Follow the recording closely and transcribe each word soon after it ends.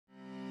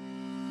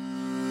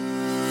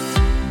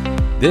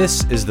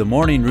This is the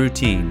Morning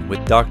Routine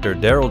with Dr.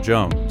 Daryl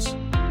Jones.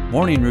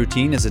 Morning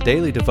Routine is a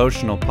daily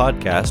devotional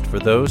podcast for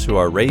those who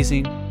are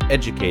raising,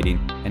 educating,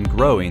 and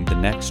growing the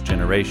next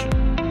generation.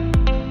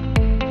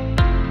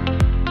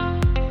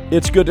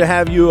 It's good to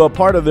have you a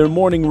part of the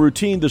morning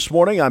routine this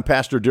morning. I'm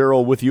Pastor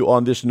Daryl with you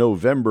on this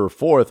November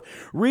 4th,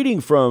 reading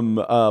from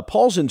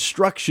Paul's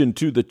instruction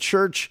to the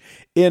church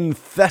in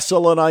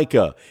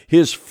Thessalonica,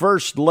 his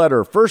first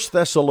letter, 1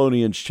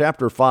 Thessalonians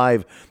chapter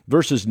 5,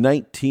 verses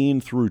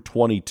 19 through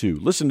 22.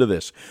 Listen to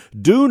this.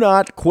 Do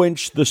not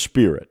quench the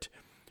spirit.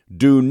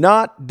 Do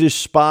not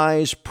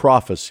despise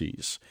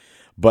prophecies,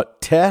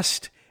 but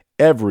test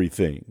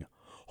everything.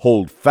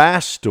 Hold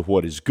fast to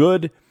what is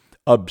good.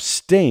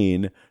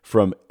 Abstain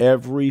from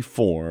every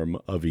form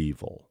of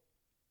evil.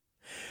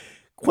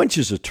 Quench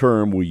is a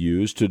term we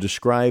use to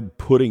describe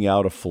putting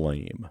out a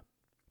flame.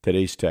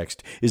 Today's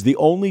text is the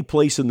only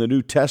place in the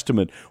New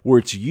Testament where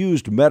it's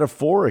used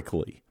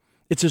metaphorically.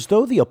 It's as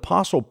though the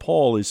Apostle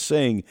Paul is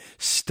saying,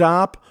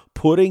 stop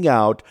putting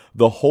out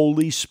the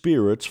Holy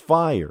Spirit's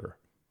fire.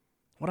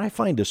 What I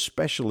find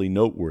especially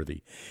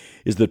noteworthy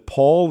is that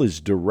Paul is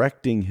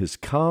directing his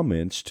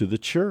comments to the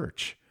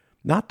church.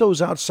 Not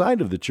those outside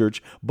of the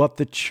church, but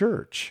the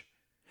church.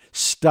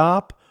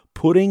 Stop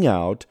putting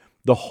out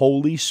the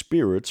Holy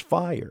Spirit's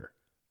fire.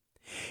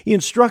 He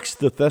instructs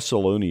the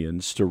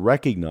Thessalonians to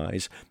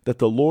recognize that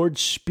the Lord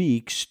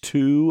speaks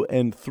to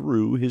and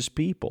through His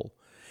people,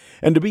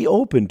 and to be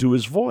open to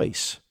His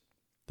voice.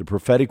 The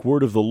prophetic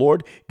word of the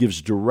Lord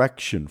gives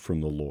direction from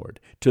the Lord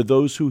to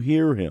those who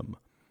hear Him,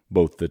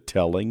 both the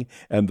telling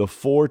and the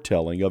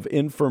foretelling of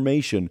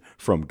information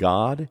from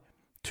God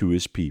to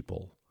His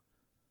people.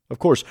 Of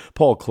course,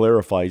 Paul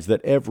clarifies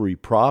that every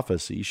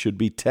prophecy should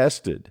be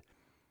tested,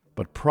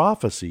 but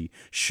prophecy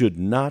should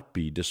not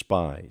be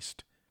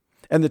despised.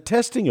 And the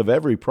testing of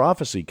every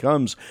prophecy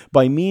comes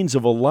by means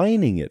of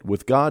aligning it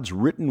with God's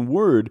written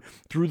word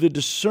through the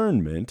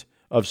discernment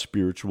of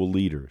spiritual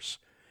leaders.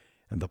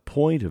 And the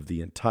point of the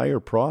entire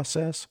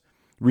process,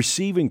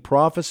 receiving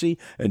prophecy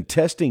and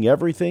testing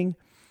everything,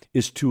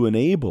 is to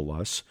enable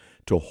us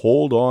to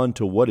hold on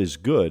to what is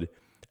good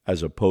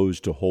as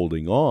opposed to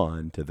holding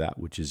on to that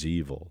which is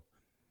evil.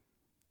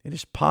 It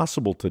is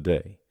possible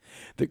today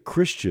that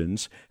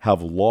Christians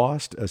have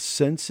lost a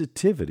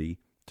sensitivity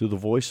to the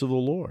voice of the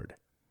Lord.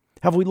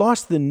 Have we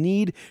lost the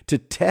need to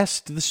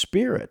test the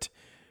Spirit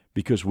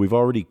because we've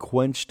already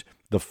quenched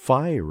the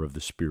fire of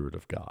the Spirit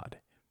of God?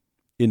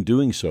 In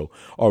doing so,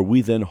 are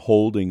we then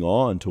holding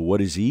on to what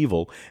is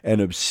evil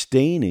and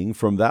abstaining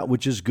from that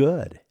which is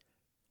good?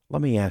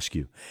 Let me ask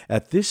you,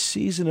 at this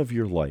season of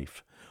your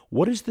life,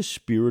 what is the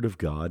Spirit of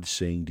God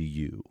saying to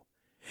you?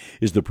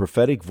 Is the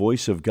prophetic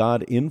voice of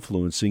God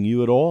influencing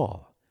you at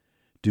all?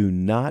 Do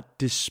not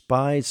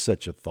despise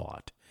such a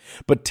thought,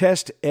 but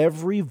test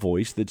every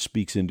voice that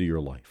speaks into your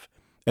life,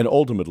 and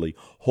ultimately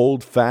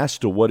hold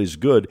fast to what is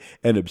good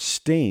and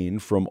abstain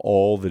from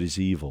all that is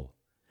evil.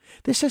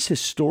 This has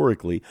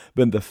historically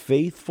been the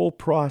faithful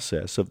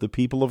process of the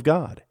people of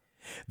God.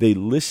 They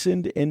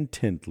listened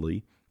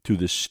intently to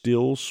the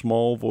still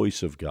small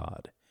voice of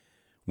God.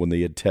 When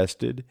they had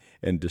tested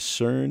and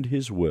discerned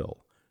His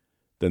will,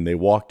 then they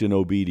walked in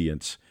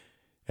obedience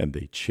and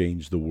they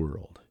changed the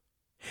world.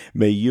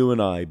 May you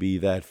and I be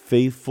that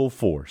faithful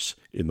force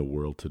in the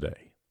world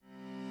today.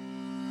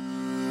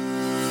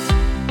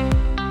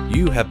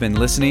 You have been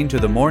listening to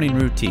the Morning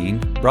Routine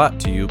brought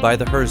to you by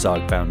the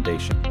Herzog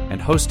Foundation and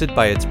hosted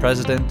by its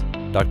president,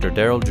 Dr.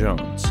 Daryl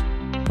Jones.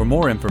 For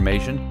more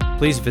information,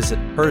 please visit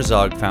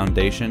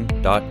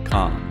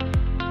herzogfoundation.com.